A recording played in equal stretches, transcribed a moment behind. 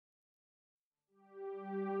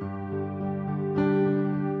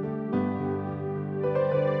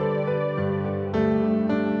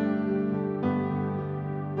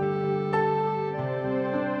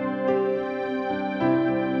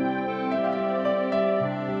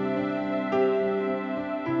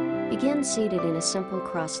Begin seated in a simple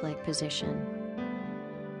cross-leg position.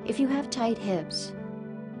 If you have tight hips,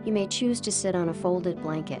 you may choose to sit on a folded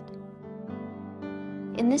blanket.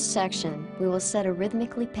 In this section, we will set a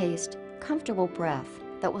rhythmically paced, comfortable breath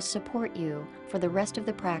that will support you for the rest of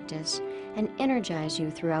the practice and energize you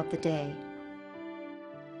throughout the day.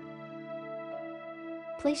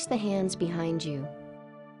 Place the hands behind you.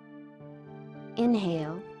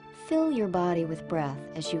 Inhale, fill your body with breath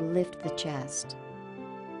as you lift the chest.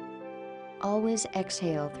 Always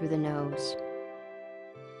exhale through the nose.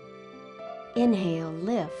 Inhale,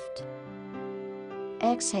 lift.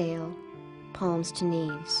 Exhale, palms to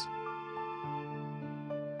knees.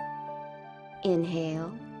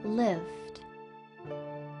 Inhale, lift.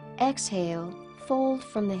 Exhale, fold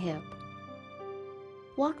from the hip.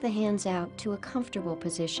 Walk the hands out to a comfortable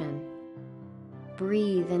position.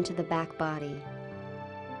 Breathe into the back body.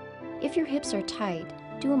 If your hips are tight,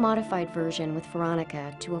 do a modified version with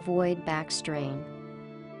Veronica to avoid back strain.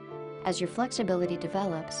 As your flexibility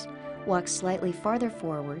develops, walk slightly farther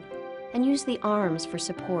forward and use the arms for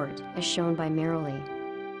support as shown by Marilee.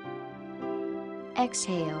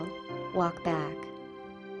 Exhale, walk back.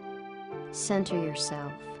 Center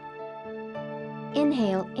yourself.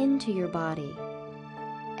 Inhale into your body.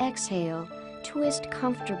 Exhale, twist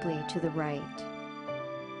comfortably to the right.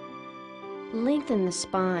 Lengthen the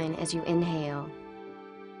spine as you inhale.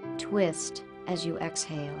 Twist as you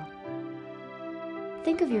exhale.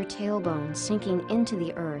 Think of your tailbone sinking into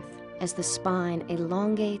the earth as the spine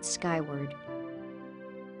elongates skyward.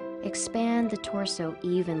 Expand the torso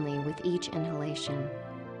evenly with each inhalation.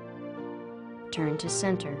 Turn to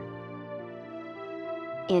center.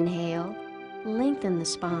 Inhale, lengthen the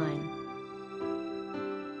spine.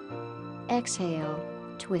 Exhale,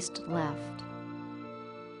 twist left.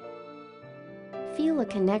 Feel a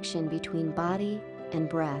connection between body and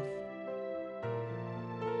breath.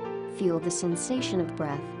 Feel the sensation of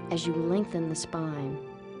breath as you lengthen the spine.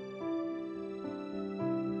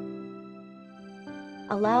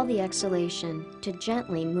 Allow the exhalation to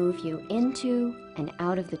gently move you into and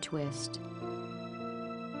out of the twist.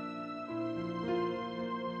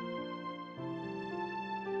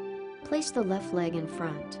 Place the left leg in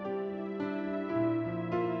front.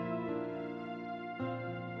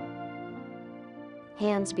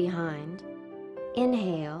 Hands behind.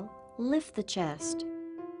 Inhale, lift the chest.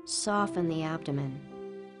 Soften the abdomen.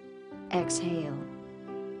 Exhale.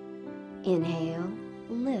 Inhale,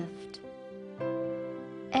 lift.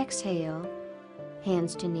 Exhale,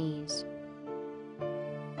 hands to knees.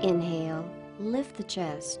 Inhale, lift the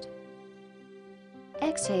chest.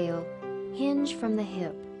 Exhale, hinge from the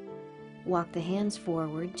hip. Walk the hands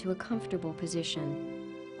forward to a comfortable position.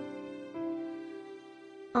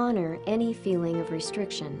 Honor any feeling of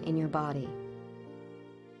restriction in your body.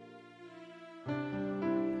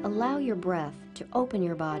 Allow your breath to open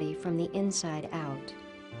your body from the inside out.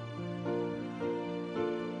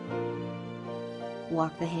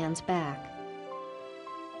 Walk the hands back.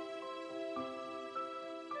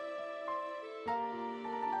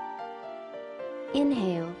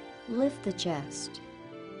 Inhale, lift the chest.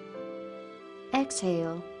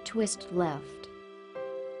 Exhale, twist left.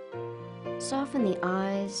 Soften the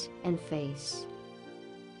eyes and face.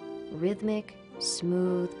 Rhythmic,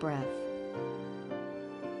 smooth breath.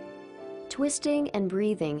 Twisting and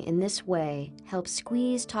breathing in this way helps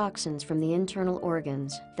squeeze toxins from the internal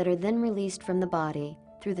organs that are then released from the body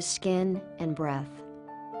through the skin and breath.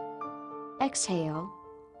 Exhale,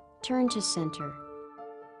 turn to center.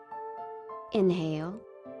 Inhale.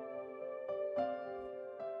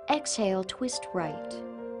 Exhale, twist right.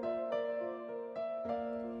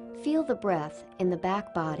 Feel the breath in the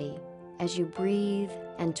back body as you breathe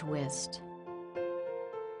and twist.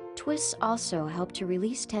 Twists also help to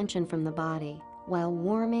release tension from the body while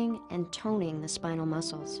warming and toning the spinal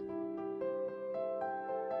muscles.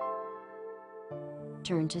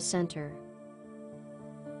 Turn to center.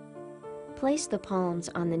 Place the palms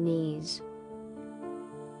on the knees.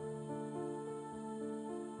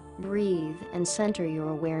 Breathe and center your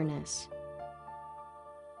awareness.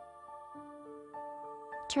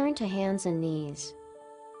 Turn to hands and knees.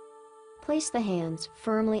 Place the hands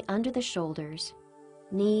firmly under the shoulders,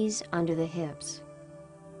 knees under the hips.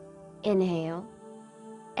 Inhale.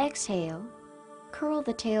 Exhale. Curl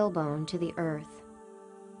the tailbone to the earth.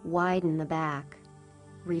 Widen the back.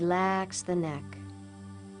 Relax the neck.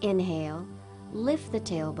 Inhale. Lift the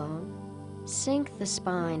tailbone. Sink the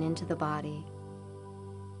spine into the body.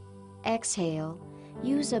 Exhale.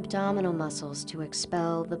 Use abdominal muscles to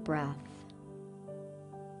expel the breath.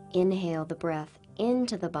 Inhale the breath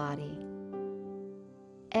into the body.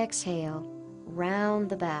 Exhale, round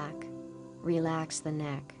the back, relax the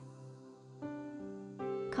neck.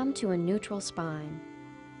 come to a neutral spine.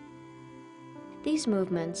 These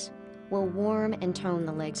movements will warm and tone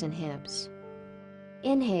the legs and hips.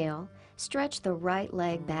 Inhale, stretch the right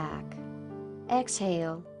leg back.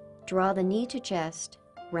 Exhale, draw the knee to chest,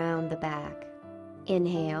 round the back.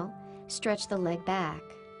 Inhale, stretch the leg back.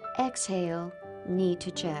 Exhale, knee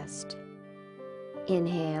to chest.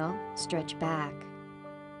 Inhale, stretch back.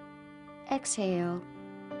 Exhale,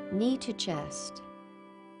 knee to chest.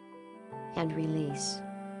 And release.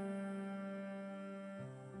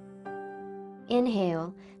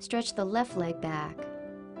 Inhale, stretch the left leg back.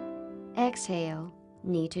 Exhale,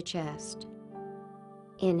 knee to chest.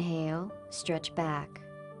 Inhale, stretch back.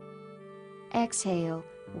 Exhale,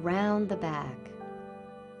 round the back.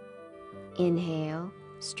 Inhale,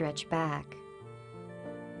 stretch back.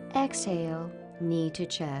 Exhale, knee to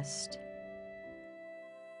chest.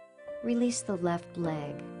 Release the left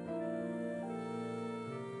leg.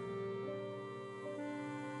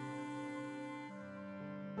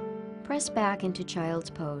 Press back into child's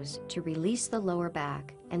pose to release the lower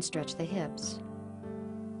back and stretch the hips.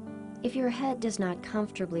 If your head does not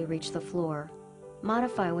comfortably reach the floor,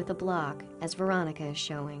 modify with a block as Veronica is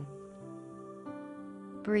showing.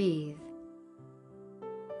 Breathe.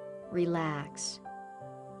 Relax.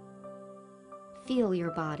 Feel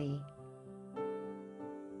your body.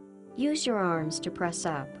 Use your arms to press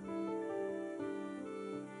up.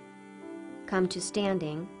 Come to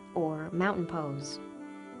standing or mountain pose.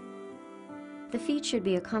 The feet should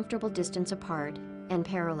be a comfortable distance apart and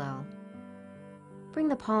parallel. Bring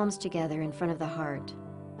the palms together in front of the heart.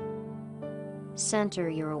 Center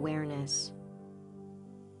your awareness.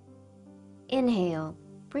 Inhale,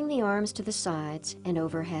 bring the arms to the sides and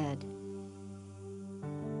overhead.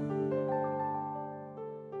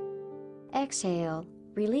 Exhale,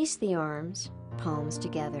 release the arms, palms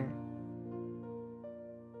together.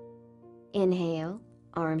 Inhale,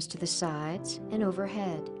 arms to the sides and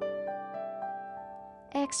overhead.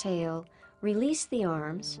 Exhale, release the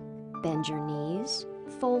arms, bend your knees,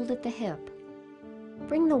 fold at the hip.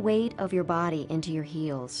 Bring the weight of your body into your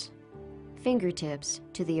heels, fingertips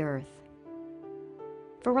to the earth.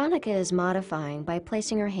 Veronica is modifying by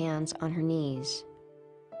placing her hands on her knees.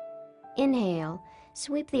 Inhale,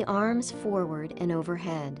 sweep the arms forward and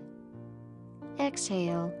overhead.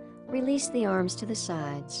 Exhale, release the arms to the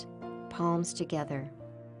sides, palms together.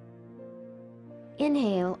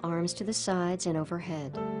 Inhale, arms to the sides and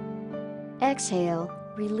overhead. Exhale,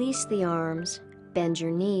 release the arms, bend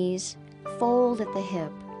your knees, fold at the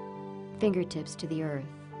hip, fingertips to the earth.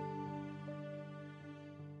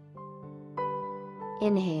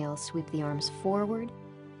 Inhale, sweep the arms forward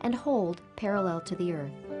and hold parallel to the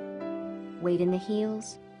earth. Weight in the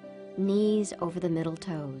heels, knees over the middle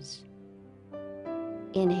toes.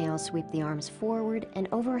 Inhale, sweep the arms forward and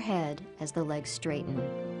overhead as the legs straighten.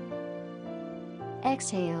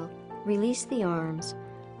 Exhale, release the arms,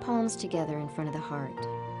 palms together in front of the heart.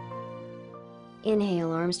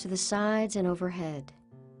 Inhale, arms to the sides and overhead.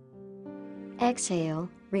 Exhale,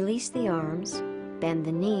 release the arms, bend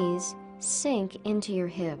the knees, sink into your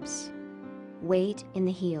hips. Weight in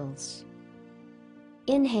the heels.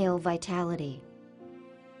 Inhale, vitality.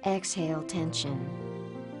 Exhale, tension.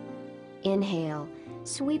 Inhale,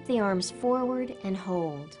 sweep the arms forward and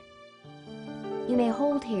hold. You may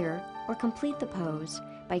hold here or complete the pose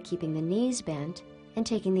by keeping the knees bent and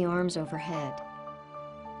taking the arms overhead.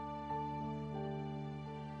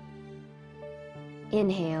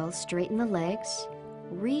 Inhale, straighten the legs,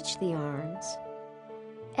 reach the arms.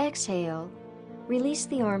 Exhale, release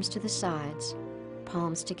the arms to the sides,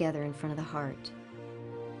 palms together in front of the heart.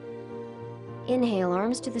 Inhale,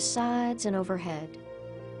 arms to the sides and overhead.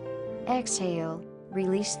 Exhale,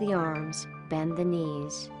 release the arms, bend the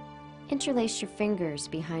knees. Interlace your fingers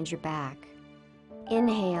behind your back.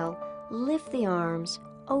 Inhale, lift the arms,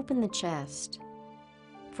 open the chest.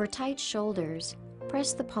 For tight shoulders,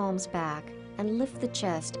 press the palms back and lift the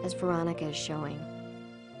chest as Veronica is showing.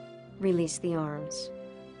 Release the arms.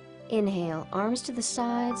 Inhale, arms to the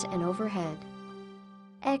sides and overhead.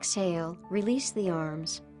 Exhale, release the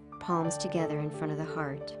arms, palms together in front of the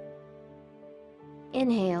heart.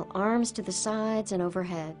 Inhale, arms to the sides and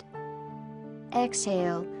overhead.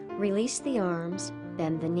 Exhale, release the arms,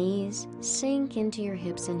 bend the knees, sink into your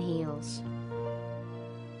hips and heels.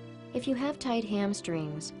 If you have tight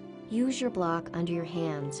hamstrings, use your block under your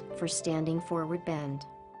hands for standing forward bend.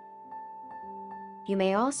 You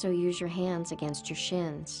may also use your hands against your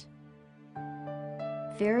shins.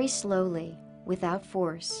 Very slowly, without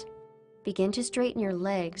force, begin to straighten your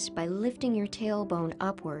legs by lifting your tailbone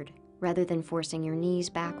upward rather than forcing your knees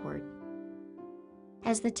backward.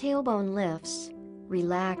 As the tailbone lifts,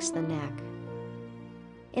 relax the neck.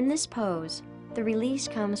 In this pose, the release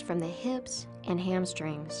comes from the hips and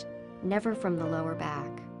hamstrings, never from the lower back.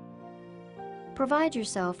 Provide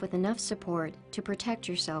yourself with enough support to protect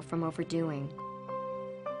yourself from overdoing.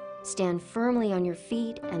 Stand firmly on your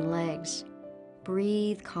feet and legs.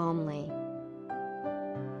 Breathe calmly.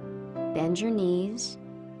 Bend your knees.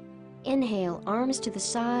 Inhale, arms to the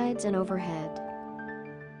sides and overhead.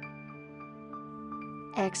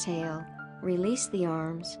 Exhale, release the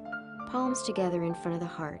arms, palms together in front of the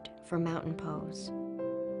heart for mountain pose.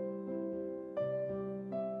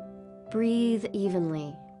 Breathe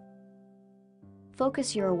evenly.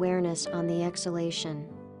 Focus your awareness on the exhalation.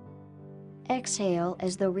 Exhale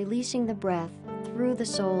as though releasing the breath through the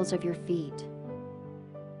soles of your feet.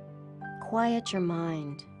 Quiet your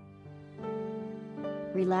mind.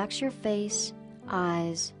 Relax your face,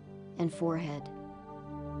 eyes, and forehead.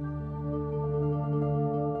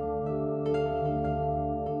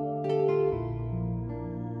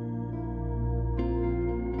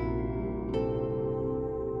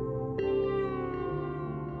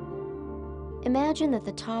 Imagine that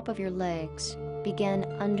the top of your legs begin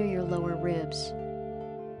under your lower ribs.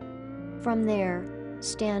 From there,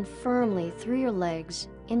 stand firmly through your legs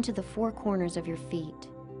into the four corners of your feet.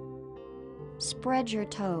 Spread your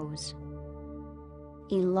toes.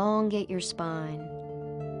 Elongate your spine.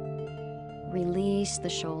 Release the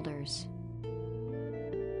shoulders.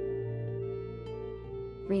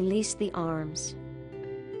 Release the arms.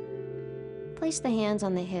 Place the hands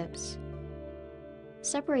on the hips.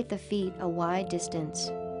 Separate the feet a wide distance.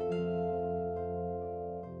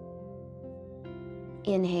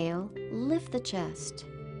 Inhale, lift the chest.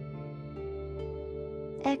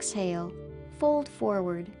 Exhale, fold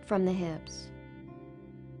forward from the hips.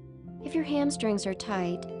 If your hamstrings are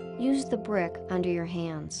tight, use the brick under your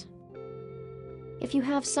hands. If you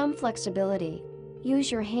have some flexibility,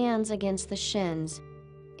 use your hands against the shins.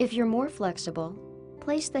 If you're more flexible,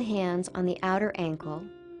 place the hands on the outer ankle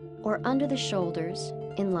or under the shoulders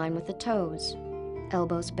in line with the toes,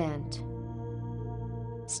 elbows bent.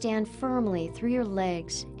 Stand firmly through your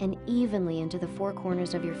legs and evenly into the four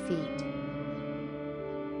corners of your feet.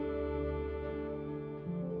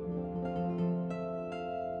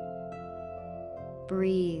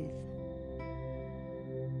 Breathe.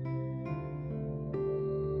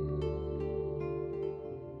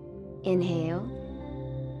 Inhale.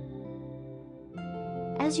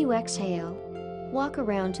 As you exhale, walk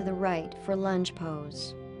around to the right for lunge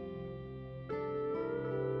pose.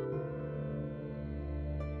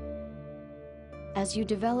 As you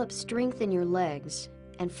develop strength in your legs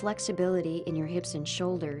and flexibility in your hips and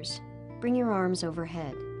shoulders, bring your arms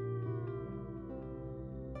overhead.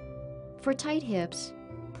 For tight hips,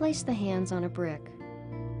 place the hands on a brick.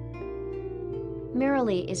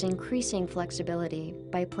 Merrily is increasing flexibility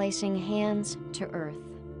by placing hands to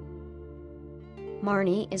earth.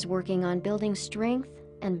 Marnie is working on building strength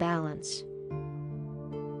and balance.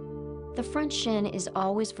 The front shin is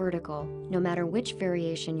always vertical, no matter which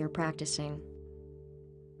variation you're practicing.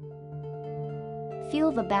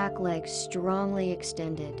 Feel the back leg strongly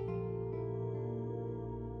extended.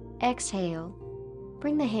 Exhale,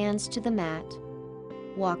 bring the hands to the mat,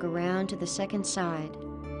 walk around to the second side.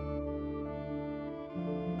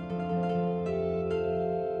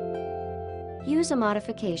 Use a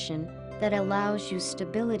modification that allows you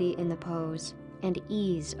stability in the pose and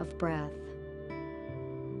ease of breath.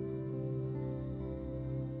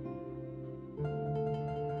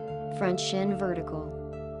 Front shin vertical.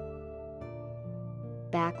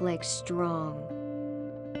 Back leg strong.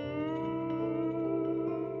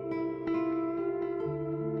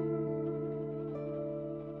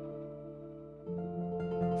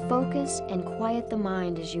 Focus and quiet the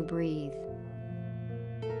mind as you breathe.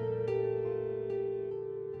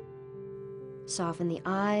 Soften the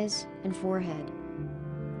eyes and forehead.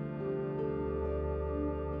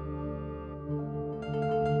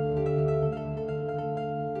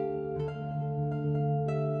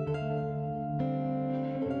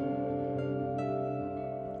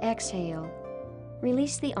 Exhale.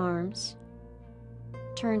 Release the arms.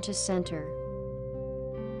 Turn to center.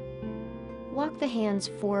 Walk the hands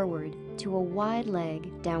forward to a wide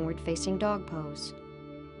leg, downward facing dog pose.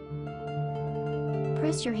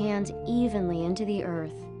 Press your hands evenly into the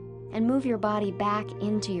earth and move your body back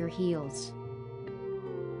into your heels.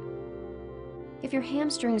 If your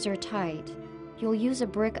hamstrings are tight, you'll use a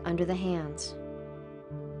brick under the hands.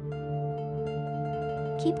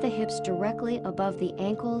 Keep the hips directly above the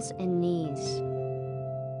ankles and knees.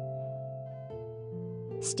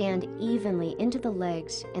 Stand evenly into the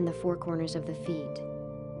legs and the four corners of the feet.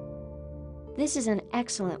 This is an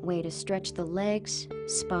excellent way to stretch the legs,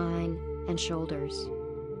 spine, and shoulders.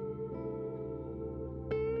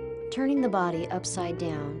 Turning the body upside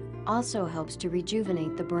down also helps to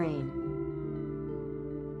rejuvenate the brain.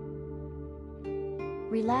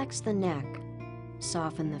 Relax the neck,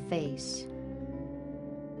 soften the face.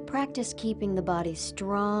 Practice keeping the body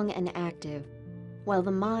strong and active while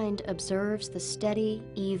the mind observes the steady,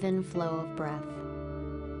 even flow of breath.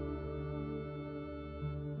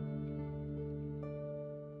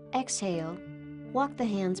 Exhale, walk the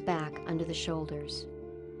hands back under the shoulders.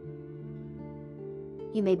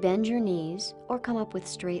 You may bend your knees or come up with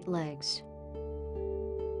straight legs.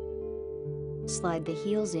 Slide the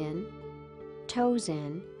heels in, toes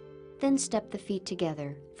in, then step the feet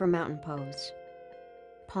together for mountain pose.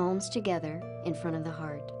 Palms together in front of the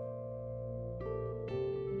heart.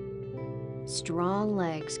 Strong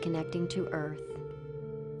legs connecting to earth,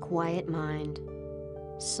 quiet mind,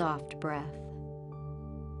 soft breath.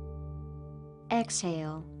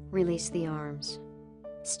 Exhale, release the arms.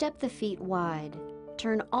 Step the feet wide,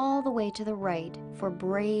 turn all the way to the right for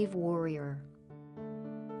brave warrior.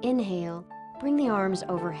 Inhale, bring the arms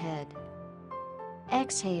overhead.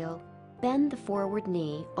 Exhale, bend the forward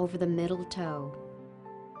knee over the middle toe.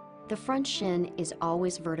 The front shin is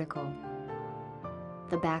always vertical.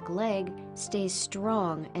 The back leg stays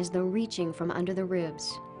strong as though reaching from under the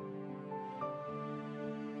ribs.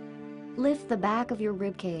 Lift the back of your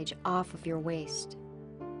rib cage off of your waist.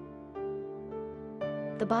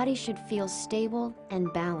 The body should feel stable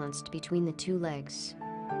and balanced between the two legs.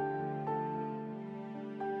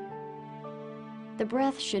 The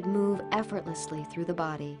breath should move effortlessly through the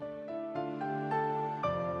body.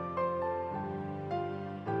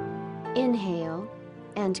 Inhale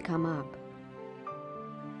and come up.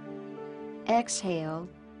 Exhale,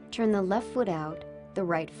 turn the left foot out, the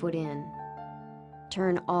right foot in.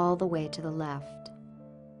 Turn all the way to the left.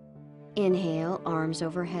 Inhale, arms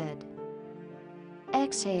overhead.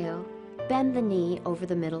 Exhale, bend the knee over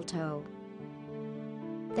the middle toe.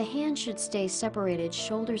 The hands should stay separated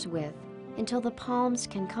shoulders width until the palms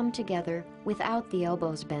can come together without the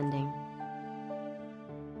elbows bending.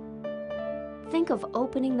 Think of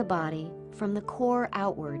opening the body from the core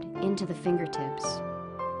outward into the fingertips.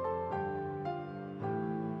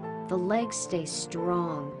 The legs stay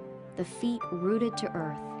strong, the feet rooted to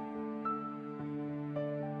earth.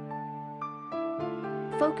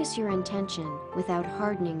 Focus your intention without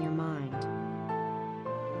hardening your mind.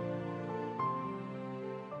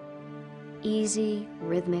 Easy,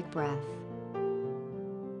 rhythmic breath.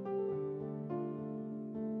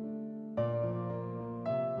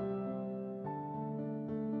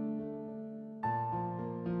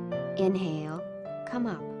 Inhale, come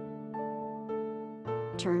up.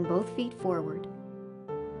 Turn both feet forward.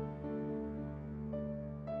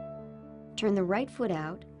 Turn the right foot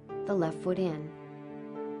out, the left foot in.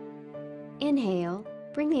 Inhale,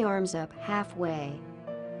 bring the arms up halfway.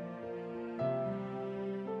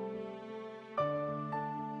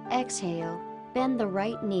 Exhale, bend the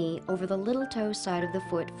right knee over the little toe side of the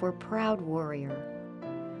foot for proud warrior.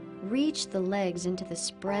 Reach the legs into the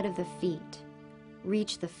spread of the feet.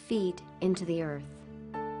 Reach the feet into the earth.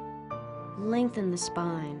 Lengthen the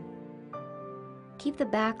spine. Keep the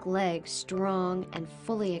back leg strong and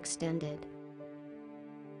fully extended.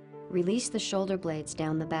 Release the shoulder blades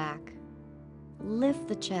down the back. Lift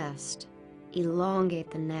the chest.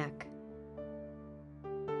 Elongate the neck.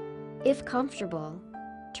 If comfortable,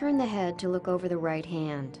 turn the head to look over the right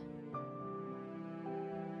hand.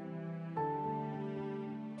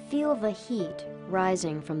 Feel the heat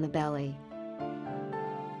rising from the belly.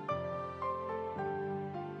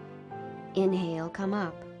 Inhale, come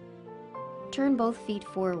up. Turn both feet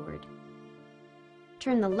forward.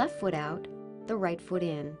 Turn the left foot out, the right foot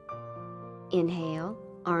in. Inhale,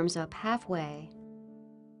 arms up halfway.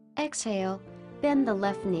 Exhale, bend the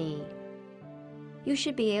left knee. You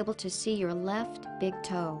should be able to see your left big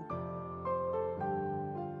toe.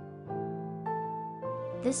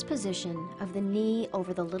 This position of the knee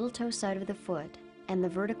over the little toe side of the foot and the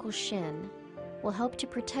vertical shin will help to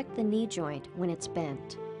protect the knee joint when it's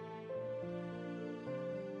bent.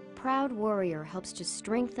 Proud warrior helps to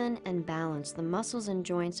strengthen and balance the muscles and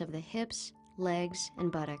joints of the hips, legs,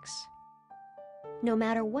 and buttocks. No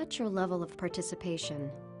matter what your level of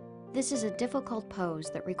participation, this is a difficult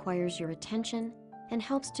pose that requires your attention and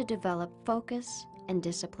helps to develop focus and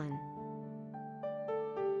discipline.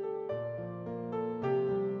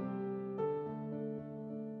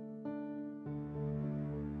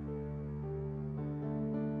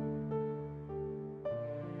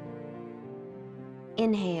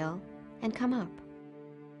 Inhale and come up.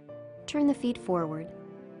 Turn the feet forward.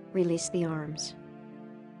 Release the arms.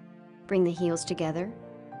 Bring the heels together,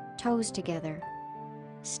 toes together.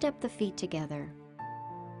 Step the feet together.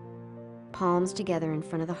 palms together in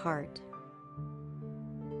front of the heart.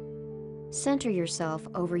 Center yourself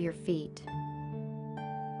over your feet.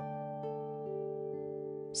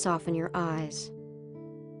 Soften your eyes.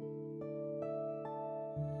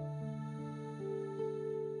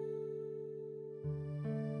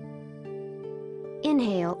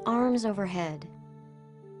 Inhale, arms overhead.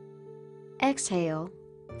 Exhale,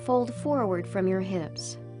 fold forward from your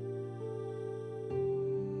hips.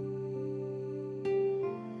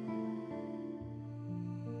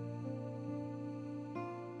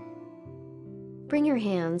 Bring your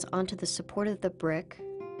hands onto the support of the brick,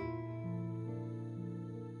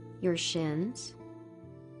 your shins,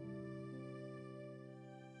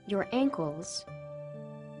 your ankles,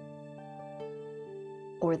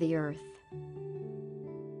 or the earth.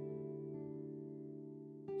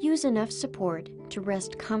 Use enough support to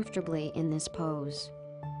rest comfortably in this pose.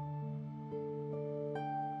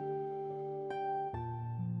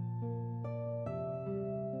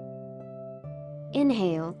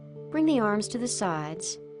 Inhale, bring the arms to the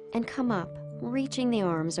sides and come up, reaching the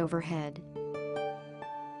arms overhead.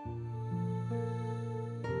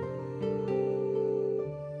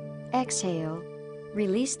 Exhale,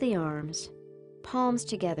 release the arms, palms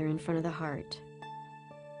together in front of the heart.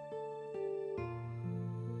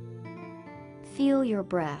 Feel your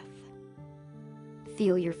breath.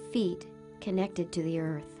 Feel your feet connected to the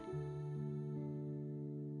earth.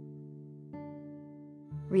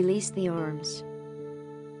 Release the arms.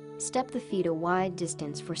 Step the feet a wide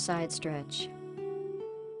distance for side stretch.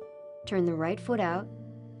 Turn the right foot out,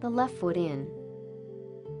 the left foot in.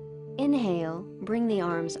 Inhale, bring the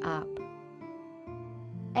arms up.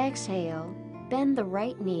 Exhale, bend the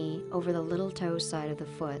right knee over the little toe side of the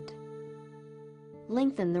foot.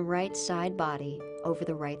 Lengthen the right side body over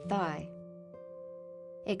the right thigh.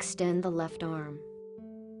 Extend the left arm.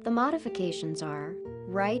 The modifications are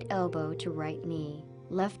right elbow to right knee,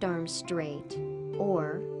 left arm straight,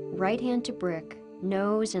 or right hand to brick,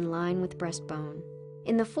 nose in line with breastbone.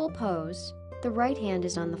 In the full pose, the right hand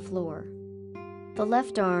is on the floor. The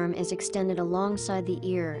left arm is extended alongside the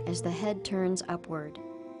ear as the head turns upward.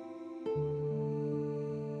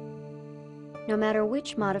 No matter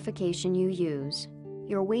which modification you use,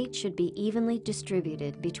 your weight should be evenly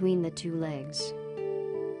distributed between the two legs.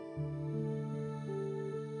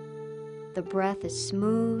 The breath is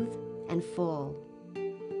smooth and full.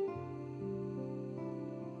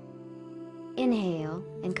 Inhale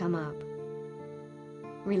and come up.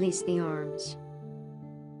 Release the arms.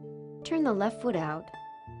 Turn the left foot out,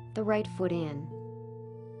 the right foot in.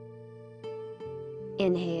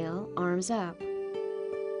 Inhale, arms up.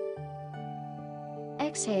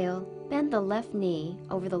 Exhale, bend the left knee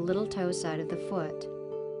over the little toe side of the foot.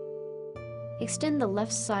 Extend the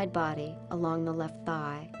left side body along the left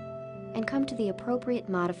thigh and come to the appropriate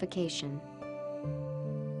modification.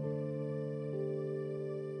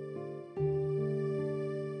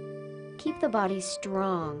 Keep the body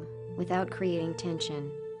strong without creating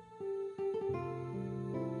tension.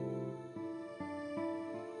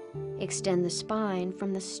 Extend the spine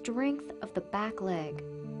from the strength of the back leg.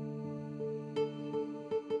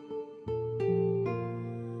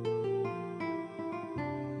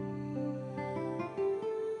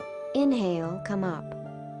 Inhale, come up.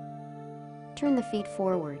 Turn the feet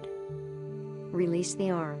forward. Release the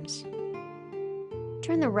arms.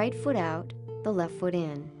 Turn the right foot out, the left foot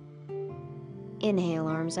in. Inhale,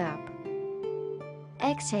 arms up.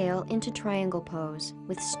 Exhale into triangle pose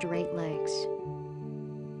with straight legs.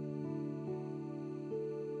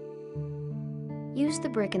 Use the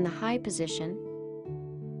brick in the high position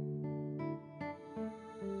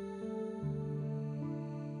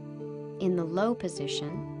in the low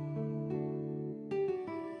position,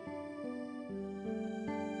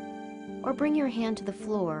 or bring your hand to the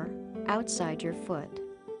floor outside your foot.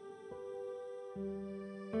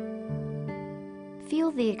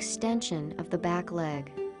 Feel the extension of the back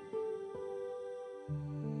leg.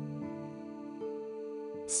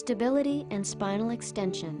 Stability and spinal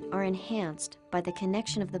extension are enhanced by the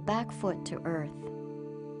connection of the back foot to earth.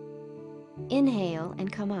 Inhale and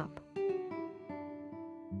come up.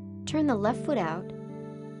 Turn the left foot out,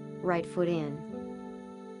 right foot in.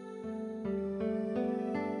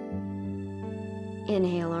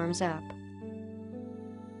 Inhale, arms up.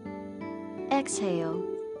 Exhale,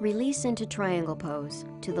 release into triangle pose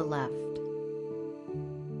to the left.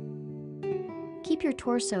 Keep your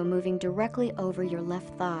torso moving directly over your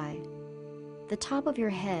left thigh, the top of your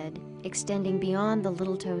head extending beyond the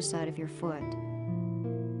little toe side of your foot.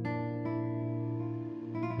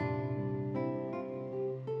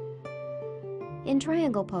 In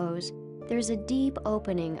triangle pose, there's a deep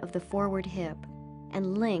opening of the forward hip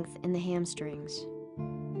and length in the hamstrings.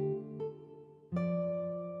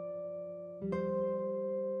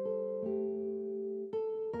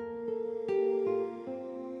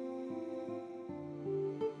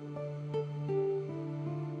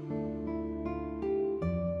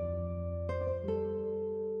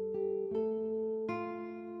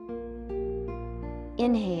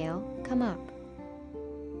 Inhale, come up.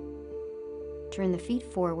 Turn the feet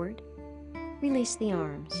forward, release the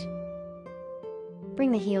arms.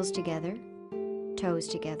 Bring the heels together, toes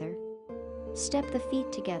together. Step the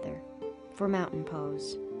feet together for mountain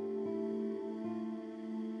pose.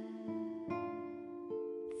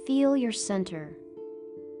 Feel your center.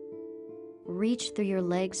 Reach through your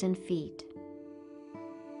legs and feet.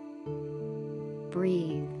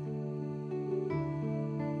 Breathe.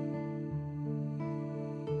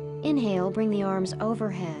 Inhale, bring the arms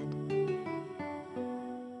overhead.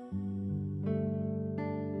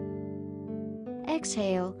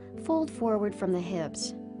 Exhale, fold forward from the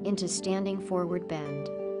hips into standing forward bend.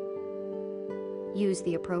 Use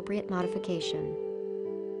the appropriate modification.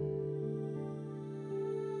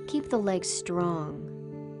 Keep the legs strong.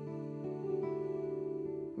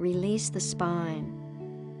 Release the spine.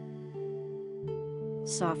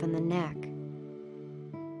 Soften the neck.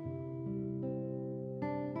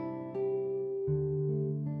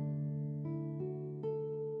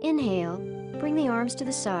 Inhale, bring the arms to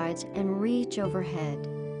the sides and reach overhead.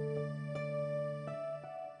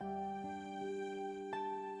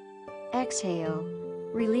 Exhale,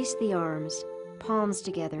 release the arms, palms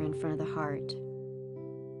together in front of the heart.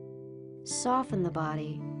 Soften the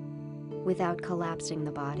body without collapsing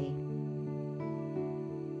the body.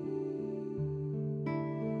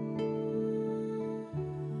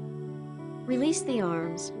 Release the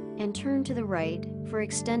arms and turn to the right for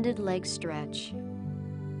extended leg stretch.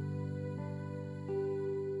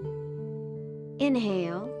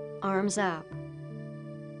 Inhale, arms up.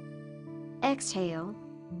 Exhale,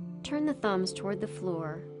 turn the thumbs toward the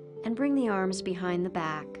floor and bring the arms behind the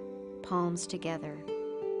back, palms together.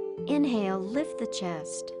 Inhale, lift the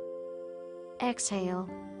chest. Exhale,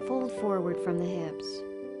 fold forward from the hips.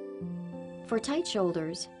 For tight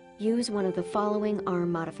shoulders, use one of the following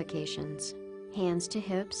arm modifications: hands to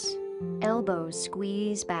hips, elbows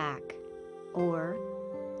squeeze back, or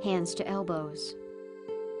hands to elbows.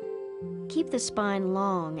 Keep the spine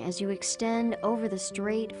long as you extend over the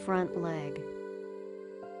straight front leg.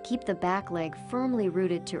 Keep the back leg firmly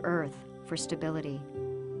rooted to earth for stability.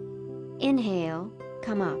 Inhale,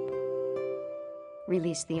 come up.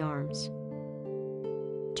 Release the arms.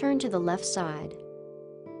 Turn to the left side.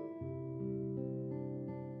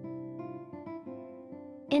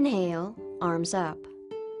 Inhale, arms up.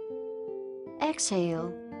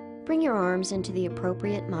 Exhale, bring your arms into the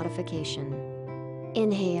appropriate modification.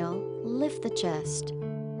 Inhale, lift the chest.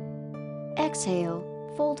 Exhale,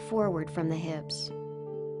 fold forward from the hips.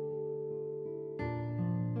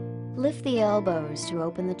 Lift the elbows to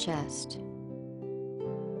open the chest.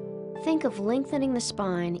 Think of lengthening the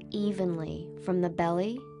spine evenly from the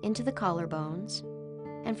belly into the collarbones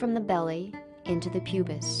and from the belly into the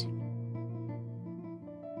pubis.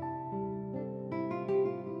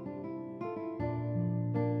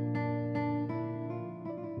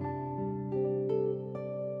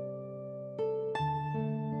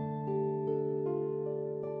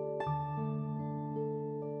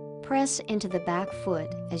 Press into the back foot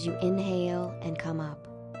as you inhale and come up.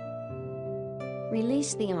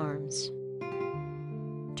 Release the arms.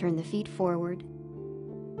 Turn the feet forward,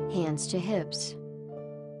 hands to hips.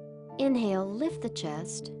 Inhale, lift the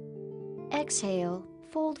chest. Exhale,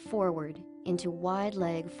 fold forward into wide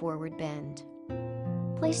leg forward bend.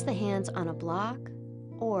 Place the hands on a block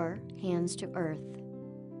or hands to earth.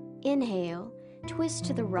 Inhale, twist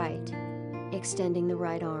to the right, extending the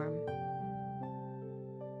right arm.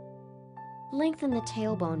 Lengthen the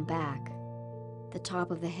tailbone back, the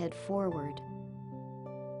top of the head forward.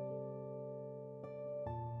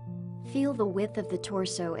 Feel the width of the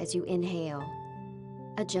torso as you inhale,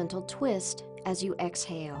 a gentle twist as you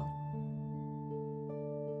exhale.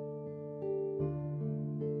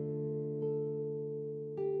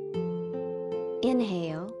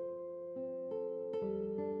 Inhale.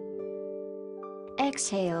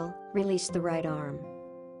 Exhale, release the right arm.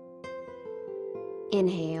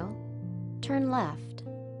 Inhale. Turn left.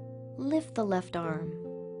 Lift the left arm.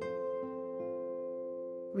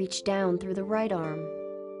 Reach down through the right arm.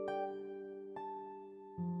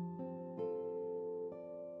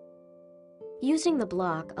 Using the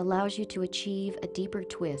block allows you to achieve a deeper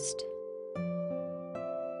twist.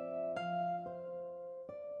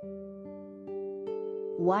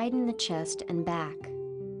 Widen the chest and back.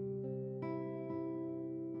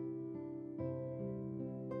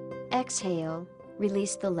 Exhale,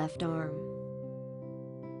 release the left arm.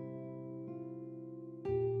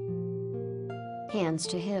 Hands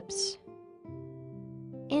to hips.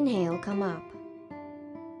 Inhale, come up.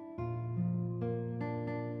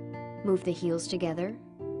 Move the heels together,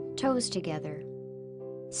 toes together.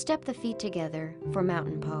 Step the feet together for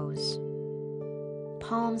mountain pose.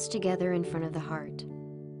 Palms together in front of the heart.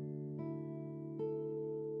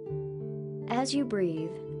 As you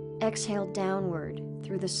breathe, exhale downward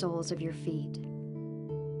through the soles of your feet.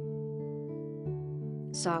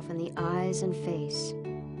 Soften the eyes and face.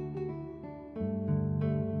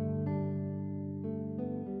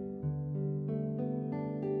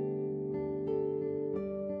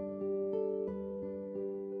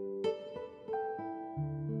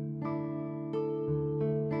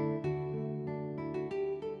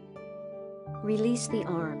 Release the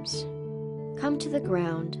arms. Come to the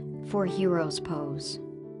ground for hero's pose.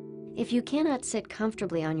 If you cannot sit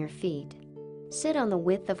comfortably on your feet, sit on the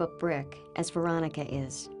width of a brick as Veronica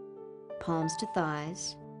is. Palms to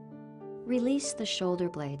thighs. Release the shoulder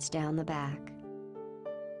blades down the back.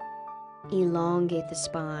 Elongate the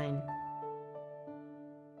spine.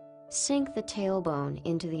 Sink the tailbone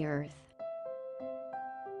into the earth.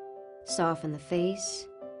 Soften the face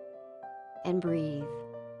and breathe.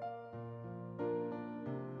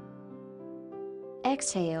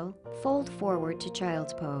 Exhale, fold forward to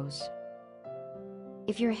child's pose.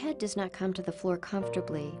 If your head does not come to the floor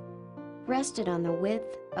comfortably, rest it on the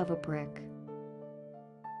width of a brick.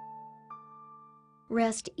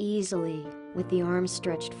 Rest easily with the arms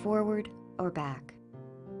stretched forward or back.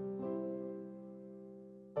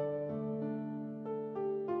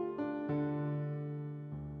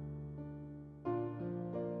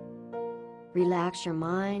 Relax your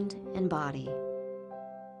mind and body.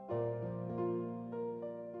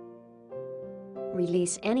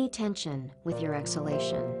 Release any tension with your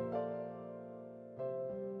exhalation.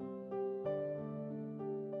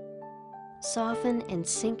 Soften and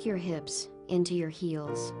sink your hips into your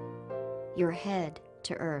heels, your head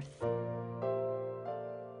to earth.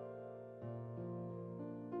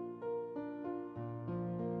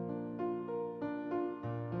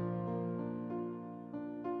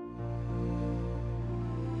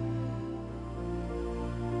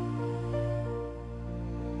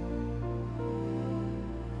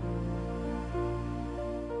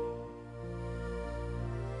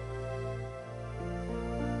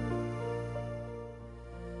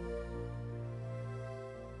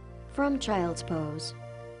 From child's pose,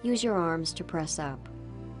 use your arms to press up.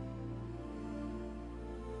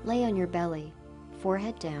 Lay on your belly,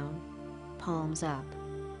 forehead down, palms up.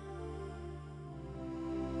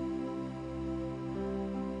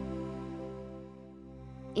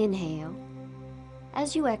 Inhale.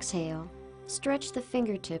 As you exhale, stretch the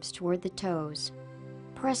fingertips toward the toes.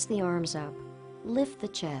 Press the arms up. Lift the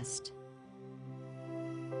chest.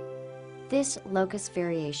 This locust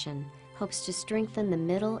variation helps to strengthen the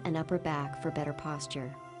middle and upper back for better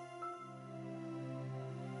posture.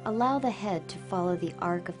 Allow the head to follow the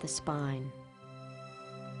arc of the spine.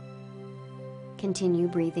 Continue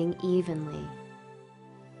breathing evenly.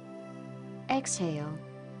 Exhale,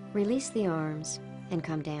 release the arms and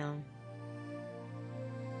come down.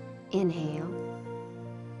 Inhale.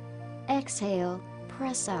 Exhale,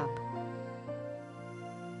 press up.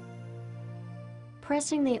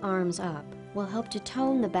 Pressing the arms up will help to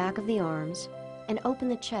tone the back of the arms and open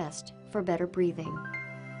the chest for better breathing.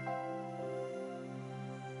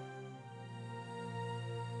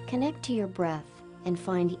 Connect to your breath and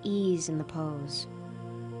find ease in the pose.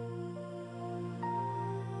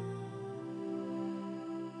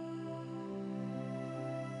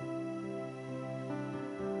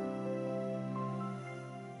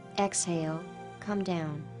 Exhale, come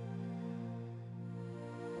down.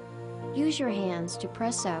 Use your hands to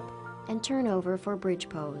press up and turn over for bridge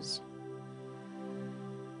pose.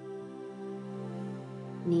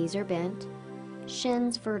 Knees are bent,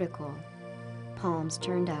 shins vertical, palms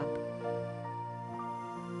turned up.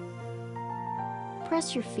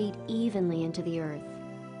 Press your feet evenly into the earth.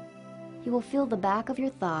 You will feel the back of your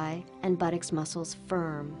thigh and buttocks muscles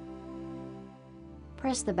firm.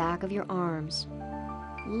 Press the back of your arms.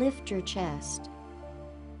 Lift your chest.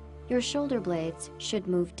 Your shoulder blades should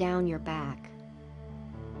move down your back.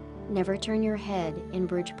 Never turn your head in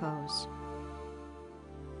bridge pose.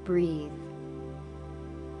 Breathe.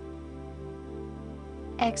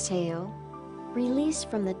 Exhale. Release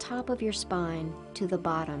from the top of your spine to the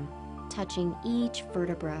bottom, touching each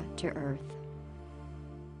vertebra to earth.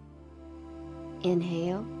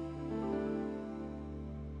 Inhale.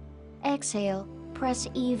 Exhale. Press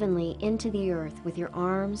evenly into the earth with your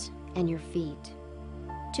arms and your feet.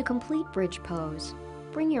 To complete bridge pose,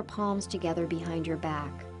 bring your palms together behind your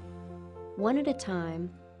back. One at a time,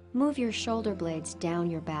 move your shoulder blades down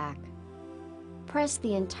your back. Press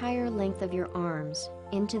the entire length of your arms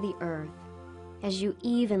into the earth as you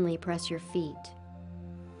evenly press your feet.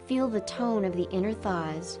 Feel the tone of the inner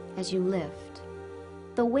thighs as you lift.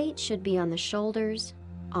 The weight should be on the shoulders,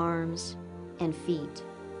 arms, and feet.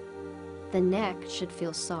 The neck should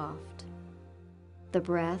feel soft. The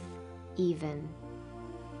breath even.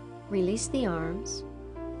 Release the arms.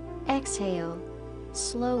 Exhale,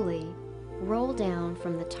 slowly roll down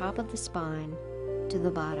from the top of the spine to the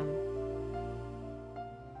bottom.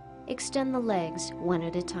 Extend the legs one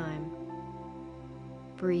at a time.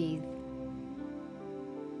 Breathe.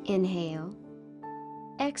 Inhale.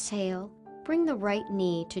 Exhale, bring the right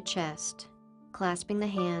knee to chest, clasping the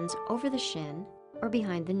hands over the shin or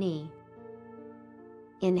behind the knee.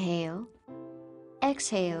 Inhale.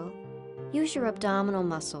 Exhale, use your abdominal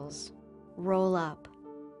muscles. Roll up.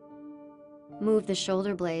 Move the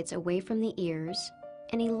shoulder blades away from the ears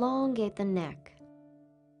and elongate the neck.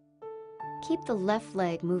 Keep the left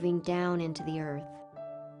leg moving down into the earth.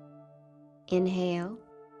 Inhale.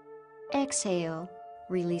 Exhale,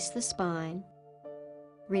 release the spine.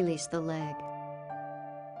 Release the leg.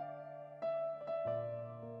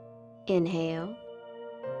 Inhale.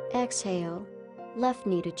 Exhale, left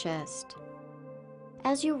knee to chest.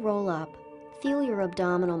 As you roll up, feel your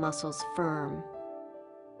abdominal muscles firm.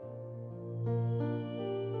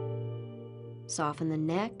 Soften the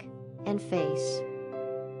neck and face.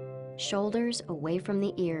 Shoulders away from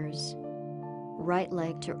the ears. Right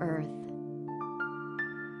leg to earth.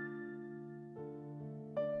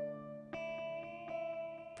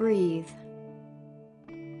 Breathe.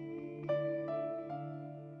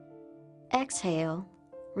 Exhale,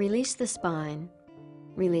 release the spine,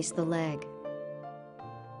 release the leg.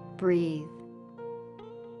 Breathe.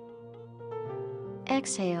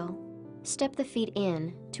 Exhale, step the feet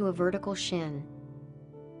in to a vertical shin.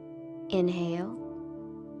 Inhale.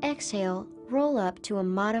 Exhale, roll up to a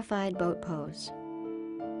modified boat pose.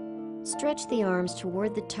 Stretch the arms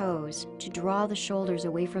toward the toes to draw the shoulders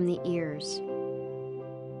away from the ears.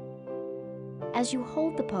 As you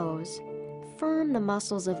hold the pose, firm the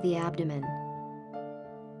muscles of the abdomen.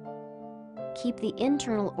 Keep the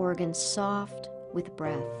internal organs soft with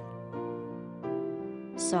breath.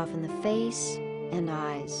 Soften the face and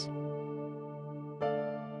eyes.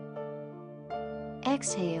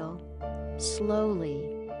 Exhale,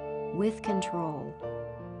 slowly, with control.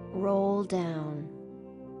 Roll down.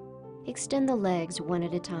 Extend the legs one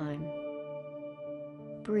at a time.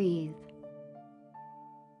 Breathe.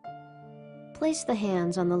 Place the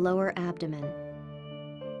hands on the lower abdomen.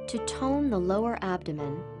 To tone the lower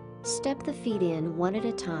abdomen, step the feet in one at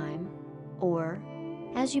a time, or,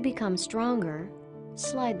 as you become stronger,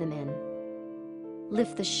 slide them in.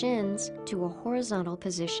 Lift the shins to a horizontal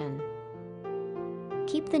position.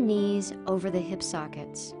 Keep the knees over the hip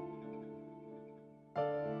sockets.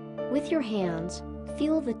 With your hands,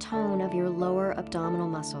 feel the tone of your lower abdominal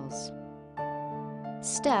muscles.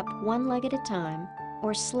 Step one leg at a time,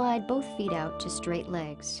 or slide both feet out to straight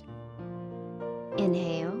legs.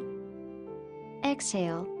 Inhale.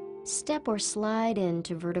 Exhale, step or slide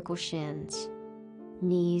into vertical shins,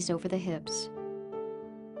 knees over the hips.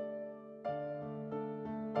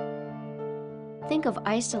 Think of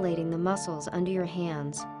isolating the muscles under your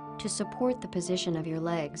hands to support the position of your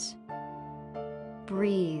legs.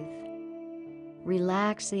 Breathe.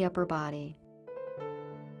 Relax the upper body.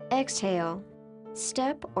 Exhale.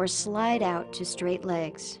 Step or slide out to straight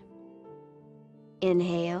legs.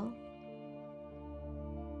 Inhale.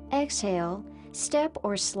 Exhale, step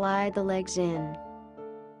or slide the legs in.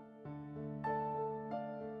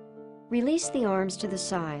 Release the arms to the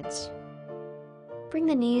sides. Bring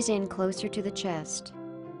the knees in closer to the chest.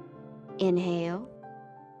 Inhale.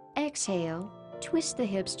 Exhale, twist the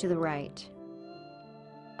hips to the right.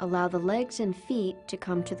 Allow the legs and feet to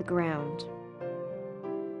come to the ground.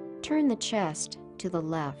 Turn the chest to the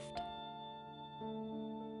left.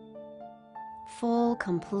 Full,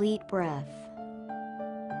 complete breath.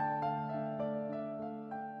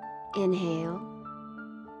 Inhale.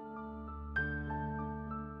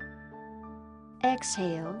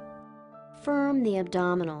 Exhale. Firm the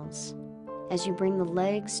abdominals as you bring the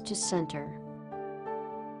legs to center.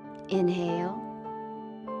 Inhale.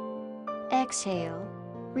 Exhale.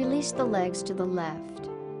 Release the legs to the left.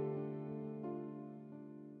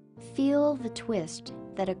 Feel the twist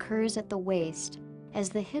that occurs at the waist as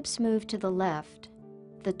the hips move to the left,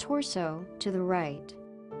 the torso to the right.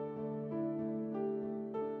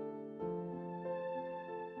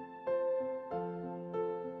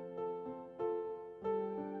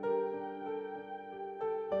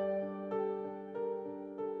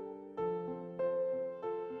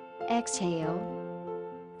 Exhale.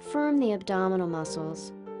 Firm the abdominal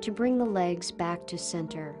muscles to bring the legs back to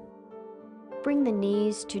center. Bring the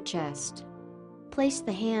knees to chest. Place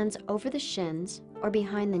the hands over the shins or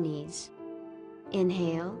behind the knees.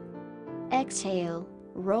 Inhale. Exhale.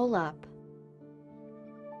 Roll up.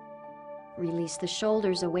 Release the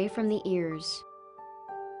shoulders away from the ears.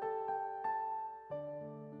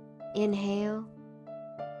 Inhale.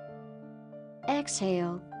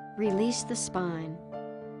 Exhale. Release the spine.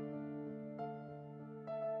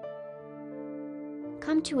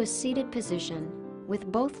 Come to a seated position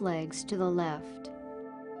with both legs to the left.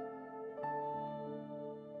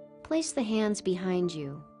 Place the hands behind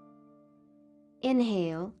you.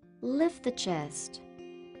 Inhale, lift the chest.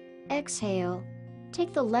 Exhale,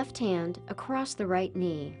 take the left hand across the right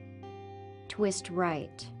knee. Twist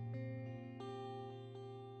right.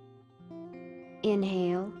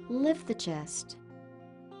 Inhale, lift the chest.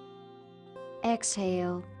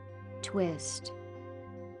 Exhale, twist.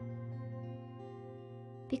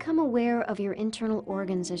 Become aware of your internal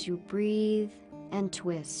organs as you breathe and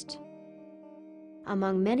twist.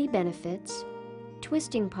 Among many benefits,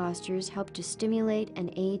 twisting postures help to stimulate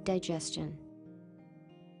and aid digestion.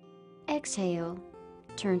 Exhale,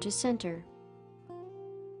 turn to center.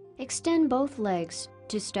 Extend both legs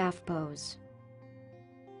to staff pose.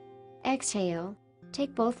 Exhale,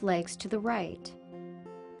 take both legs to the right.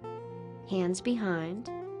 Hands behind.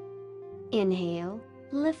 Inhale,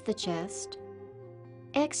 lift the chest.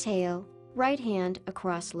 Exhale, right hand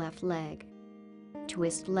across left leg.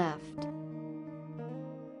 Twist left.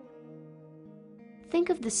 Think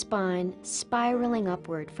of the spine spiraling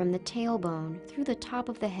upward from the tailbone through the top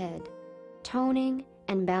of the head, toning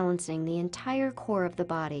and balancing the entire core of the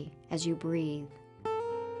body as you breathe.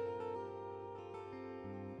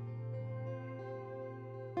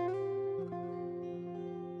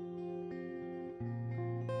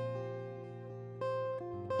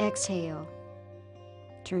 Exhale.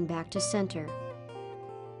 Turn back to center.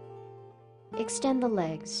 Extend the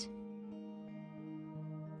legs.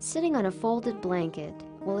 Sitting on a folded blanket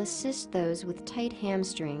will assist those with tight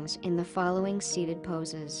hamstrings in the following seated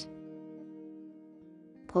poses.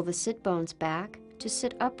 Pull the sit bones back to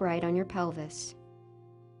sit upright on your pelvis.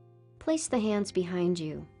 Place the hands behind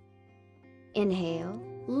you. Inhale,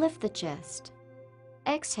 lift the chest.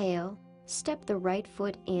 Exhale, step the right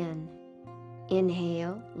foot in.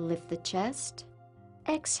 Inhale, lift the chest.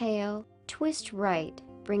 Exhale, twist right,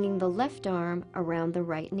 bringing the left arm around the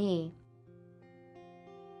right knee.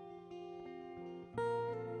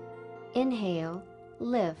 Inhale,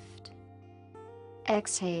 lift.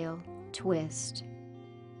 Exhale, twist.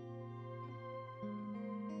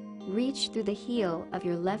 Reach through the heel of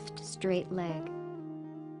your left straight leg.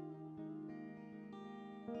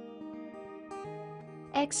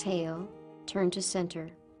 Exhale, turn to center.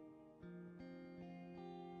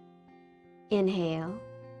 Inhale.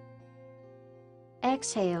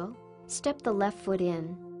 Exhale, step the left foot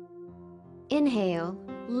in. Inhale,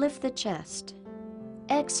 lift the chest.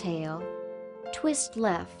 Exhale, twist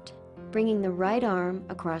left, bringing the right arm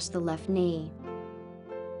across the left knee.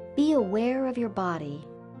 Be aware of your body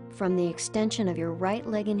from the extension of your right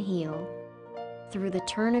leg and heel, through the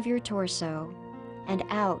turn of your torso, and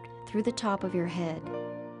out through the top of your head.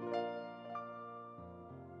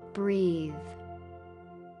 Breathe.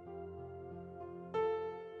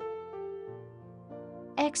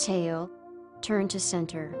 Exhale, turn to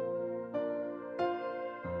center.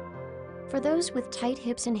 For those with tight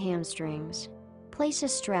hips and hamstrings, place a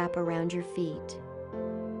strap around your feet.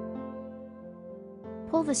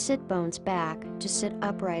 Pull the sit bones back to sit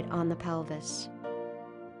upright on the pelvis.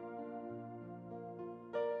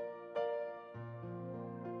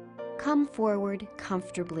 Come forward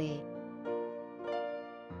comfortably.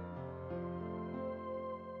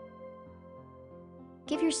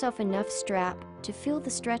 Give yourself enough strap to feel the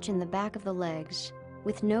stretch in the back of the legs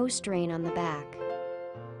with no strain on the back.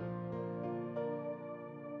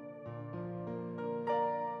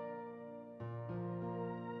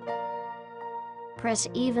 Press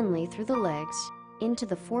evenly through the legs into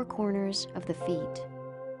the four corners of the feet.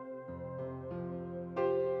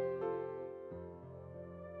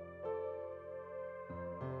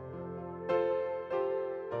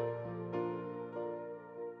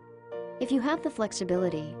 If you have the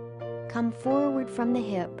flexibility, come forward from the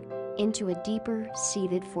hip into a deeper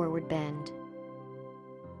seated forward bend.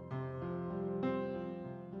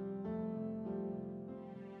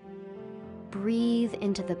 Breathe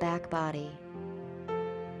into the back body.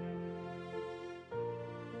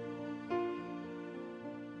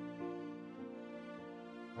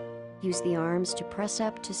 Use the arms to press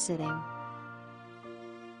up to sitting.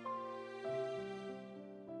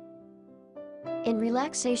 In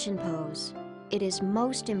relaxation pose, it is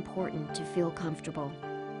most important to feel comfortable.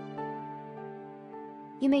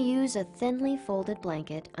 You may use a thinly folded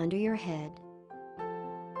blanket under your head,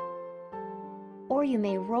 or you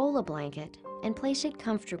may roll a blanket and place it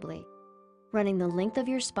comfortably, running the length of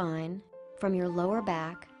your spine from your lower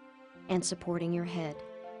back and supporting your head.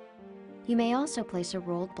 You may also place a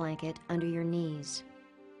rolled blanket under your knees.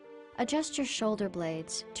 Adjust your shoulder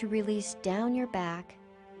blades to release down your back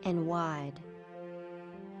and wide.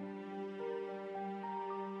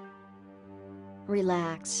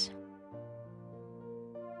 Relax.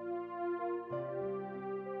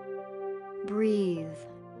 Breathe.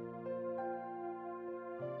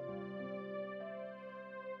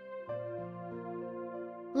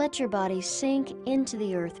 Let your body sink into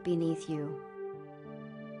the earth beneath you.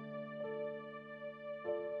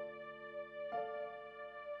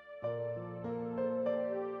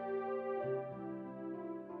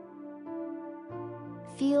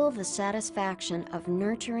 Feel the satisfaction of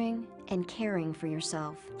nurturing and caring for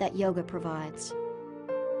yourself that yoga provides.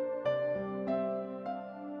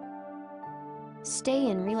 Stay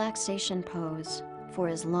in relaxation pose for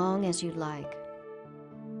as long as you'd like.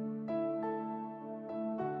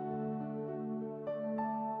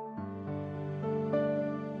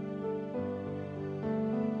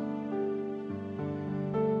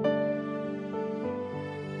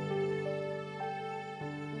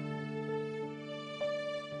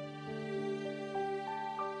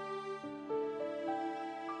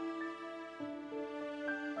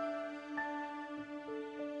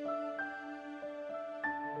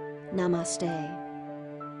 Namaste.